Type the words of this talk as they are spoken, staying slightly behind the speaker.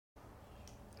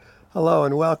Hello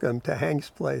and welcome to Hank's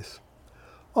Place.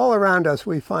 All around us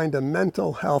we find a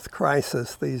mental health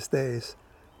crisis these days.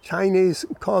 Chinese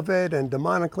COVID and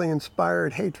demonically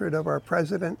inspired hatred of our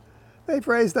president, they've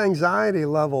raised anxiety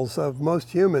levels of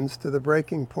most humans to the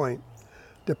breaking point.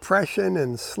 Depression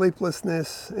and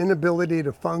sleeplessness, inability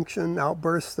to function,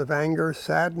 outbursts of anger,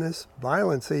 sadness,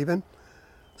 violence even.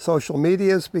 Social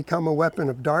media has become a weapon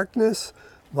of darkness.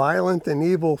 Violent and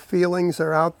evil feelings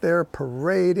are out there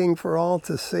parading for all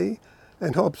to see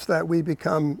in hopes that we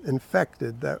become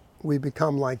infected, that we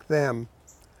become like them.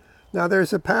 Now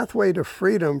there's a pathway to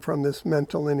freedom from this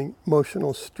mental and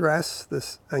emotional stress,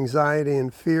 this anxiety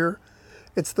and fear.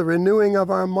 It's the renewing of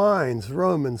our minds,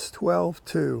 Romans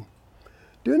 12:2.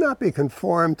 Do not be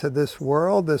conformed to this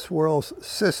world's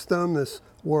system, this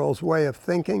world's way of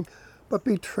thinking, but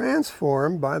be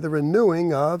transformed by the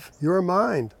renewing of your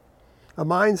mind. A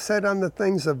mind set on the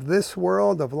things of this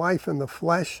world, of life in the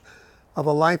flesh, of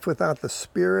a life without the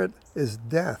Spirit, is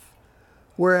death,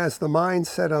 whereas the mind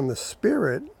set on the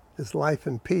Spirit is life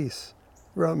and peace.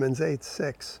 Romans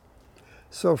 8:6.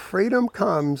 So freedom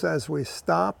comes as we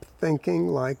stop thinking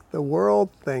like the world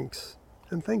thinks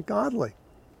and think godly.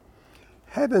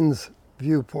 Heaven's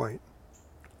viewpoint.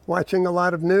 Watching a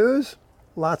lot of news,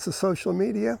 lots of social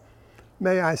media.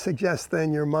 May I suggest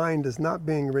then your mind is not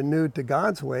being renewed to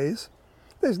God's ways.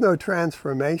 There's no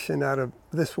transformation out of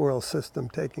this world system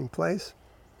taking place.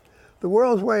 The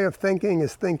world's way of thinking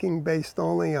is thinking based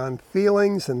only on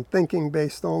feelings and thinking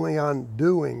based only on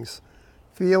doings.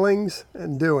 Feelings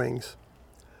and doings.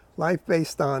 Life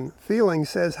based on feelings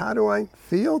says, how do I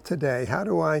feel today? How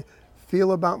do I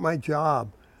feel about my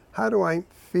job? How do I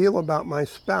feel about my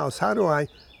spouse? How do I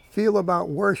feel about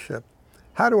worship?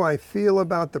 How do I feel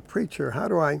about the preacher? How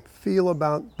do I feel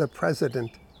about the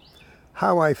president?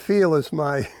 How I feel is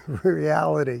my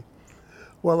reality.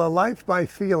 Well, a life by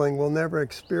feeling will never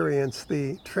experience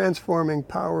the transforming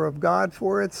power of God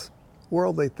for its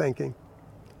worldly thinking.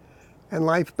 And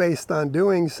life based on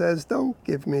doing says, don't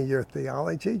give me your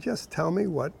theology, just tell me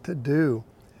what to do.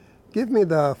 Give me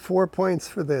the 4 points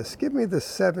for this. Give me the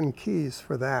 7 keys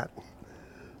for that.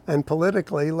 And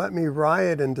politically, let me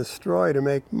riot and destroy to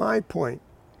make my point.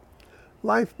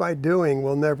 Life by doing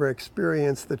will never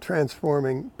experience the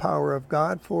transforming power of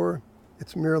God, for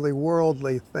it's merely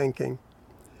worldly thinking.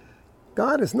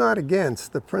 God is not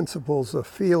against the principles of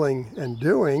feeling and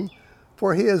doing,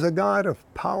 for he is a God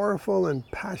of powerful and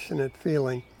passionate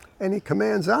feeling, and he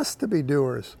commands us to be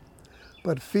doers.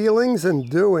 But feelings and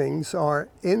doings are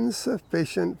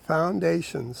insufficient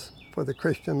foundations for the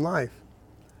Christian life.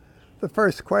 The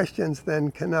first questions then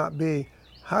cannot be,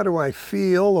 how do I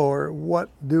feel or what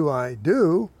do I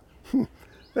do?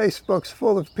 Facebook's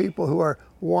full of people who are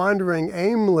wandering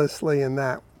aimlessly in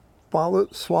that,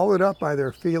 swallowed up by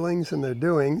their feelings and their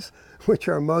doings, which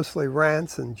are mostly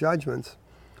rants and judgments.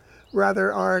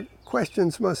 Rather, our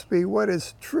questions must be, what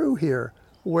is true here?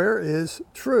 Where is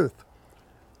truth?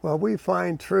 Well, we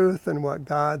find truth in what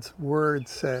God's Word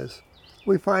says.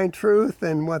 We find truth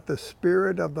in what the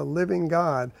Spirit of the living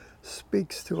God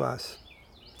speaks to us.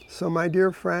 So, my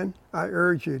dear friend, I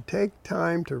urge you, take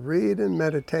time to read and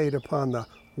meditate upon the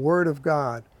Word of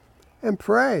God and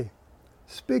pray.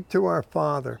 Speak to our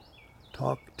Father.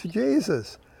 Talk to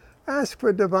Jesus. Ask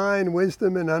for divine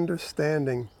wisdom and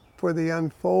understanding for the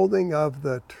unfolding of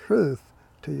the truth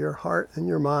to your heart and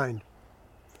your mind.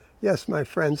 Yes, my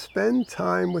friends, spend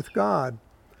time with God.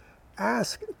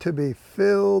 Ask to be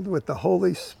filled with the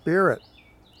Holy Spirit.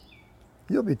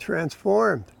 You'll be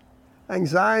transformed.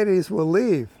 Anxieties will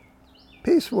leave.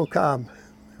 Peace will come.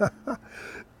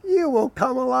 You will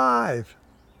come alive.